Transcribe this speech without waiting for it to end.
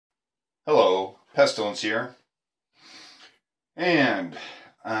Hello, Pestilence here, and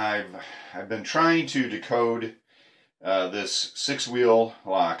I've been trying to decode this six-wheel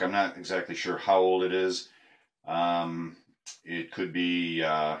lock. I'm not exactly sure how old it is. It could be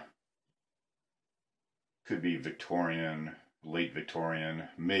Victorian, late Victorian,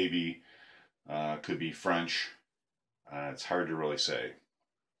 maybe could be French. It's hard to really say.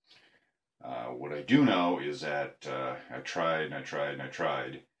 What I do know is that I tried and I tried and I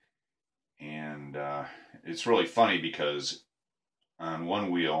tried. And it's really funny because on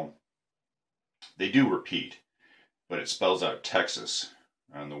one wheel, they do repeat, but it spells out Texas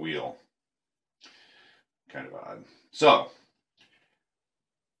on the wheel. Kind of odd. So,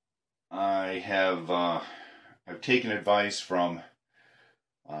 I've taken advice from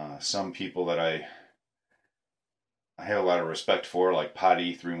some people that I have a lot of respect for, like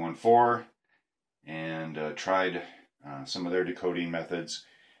Potty 314, and tried some of their decoding methods.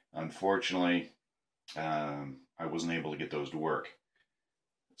 Unfortunately, I wasn't able to get those to work.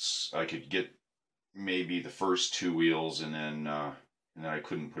 I could get maybe the first two wheels, and then I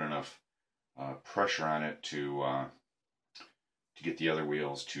couldn't put enough pressure on it to get the other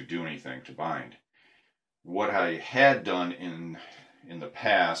wheels to do anything, to bind. What I had done in the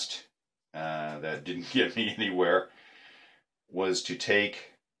past that didn't get me anywhere was to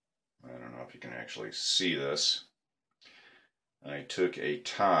take, I don't know if you can actually see this, I took a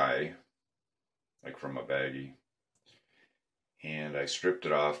tie, like from a baggie, and I stripped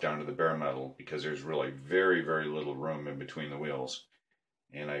it off down to the bare metal because there's really very, very little room in between the wheels.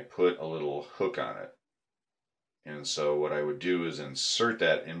 And I put a little hook on it. And so what I would do is insert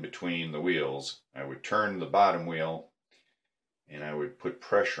that in between the wheels. I would turn the bottom wheel and I would put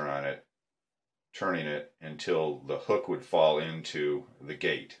pressure on it, turning it until the hook would fall into the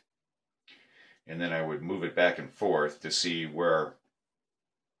gate. And then I would move it back and forth to see what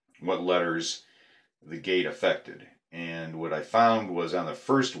letters the gate affected. And what I found was on the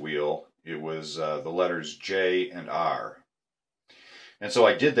first wheel, it was the letters J and R. And so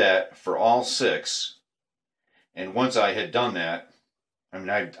I did that for all six. And once I had done that, I mean,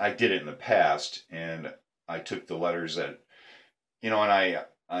 I did it in the past, and I took the letters that, and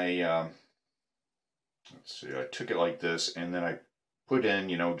let's see, I took it like this, and then I put in,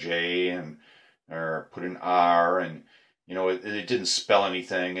 J or put in R, and, it didn't spell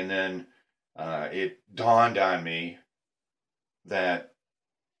anything. And then it dawned on me that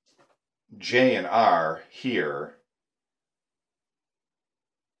J and R here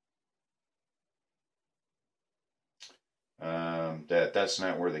that's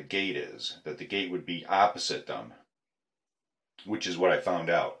not where the gate is, that the gate would be opposite them, which is what I found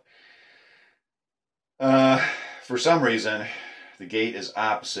out. For some reason, the gate is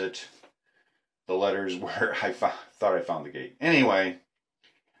opposite the letters where I thought I found the gate. Anyway,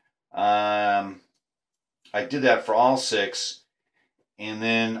 I did that for all six, and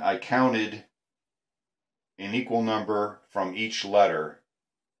then I counted an equal number from each letter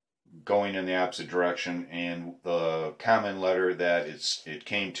going in the opposite direction, and the common letter that it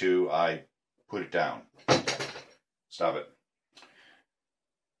came to, I put it down. Stop it.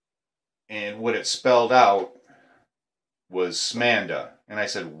 And what it spelled out was Smanda. And I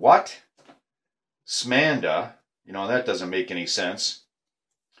said, what? Smanda? That doesn't make any sense.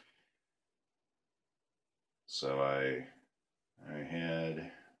 So I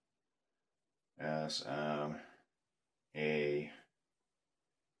had S-M-A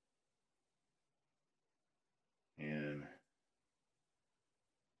N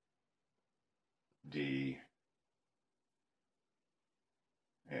D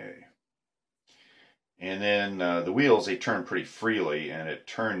A. And then the wheels, they turned pretty freely, and it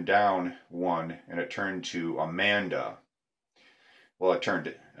turned down one, and it turned to Amanda. Well, it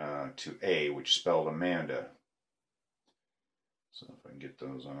turned to A, which spelled Amanda. So if I can get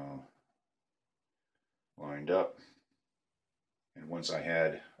those all lined up. And once I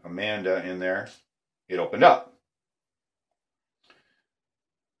had Amanda in there, it opened up.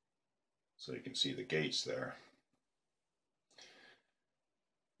 So you can see the gates there.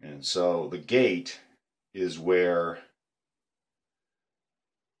 And so the gate is where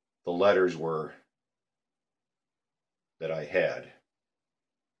the letters were that I had.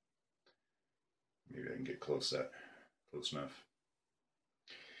 Maybe I can get close enough.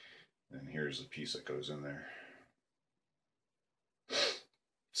 And here's the piece that goes in there.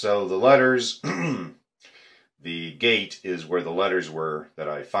 So the letters, the gate is where the letters were that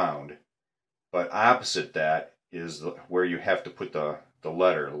I found, but opposite that is where you have to put the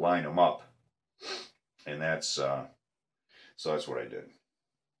letter, line them up. And that's, so that's what I did.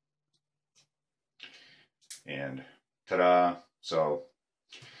 And ta-da! So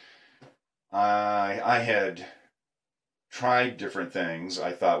I had tried different things.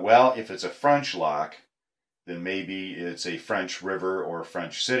 I thought, well, if it's a French lock, then maybe it's a French river or a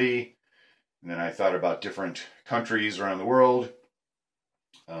French city. And then I thought about different countries around the world.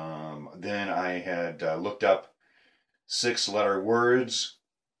 Then I had looked up 6-letter words.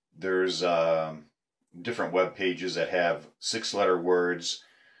 There's different web pages that have 6-letter words,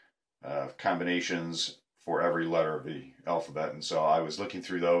 combinations for every letter of the alphabet. And so I was looking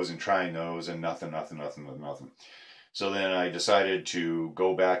through those and trying those, and nothing. So then I decided to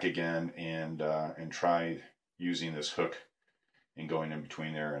go back again and try using this hook and going in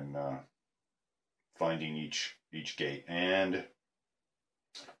between there and finding each gate, and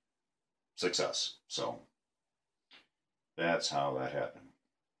success. So that's how that happened.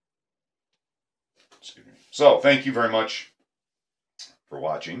 Excuse me. So thank you very much for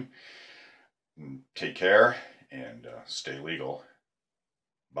watching. Take care and stay legal.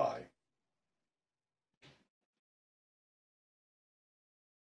 Bye.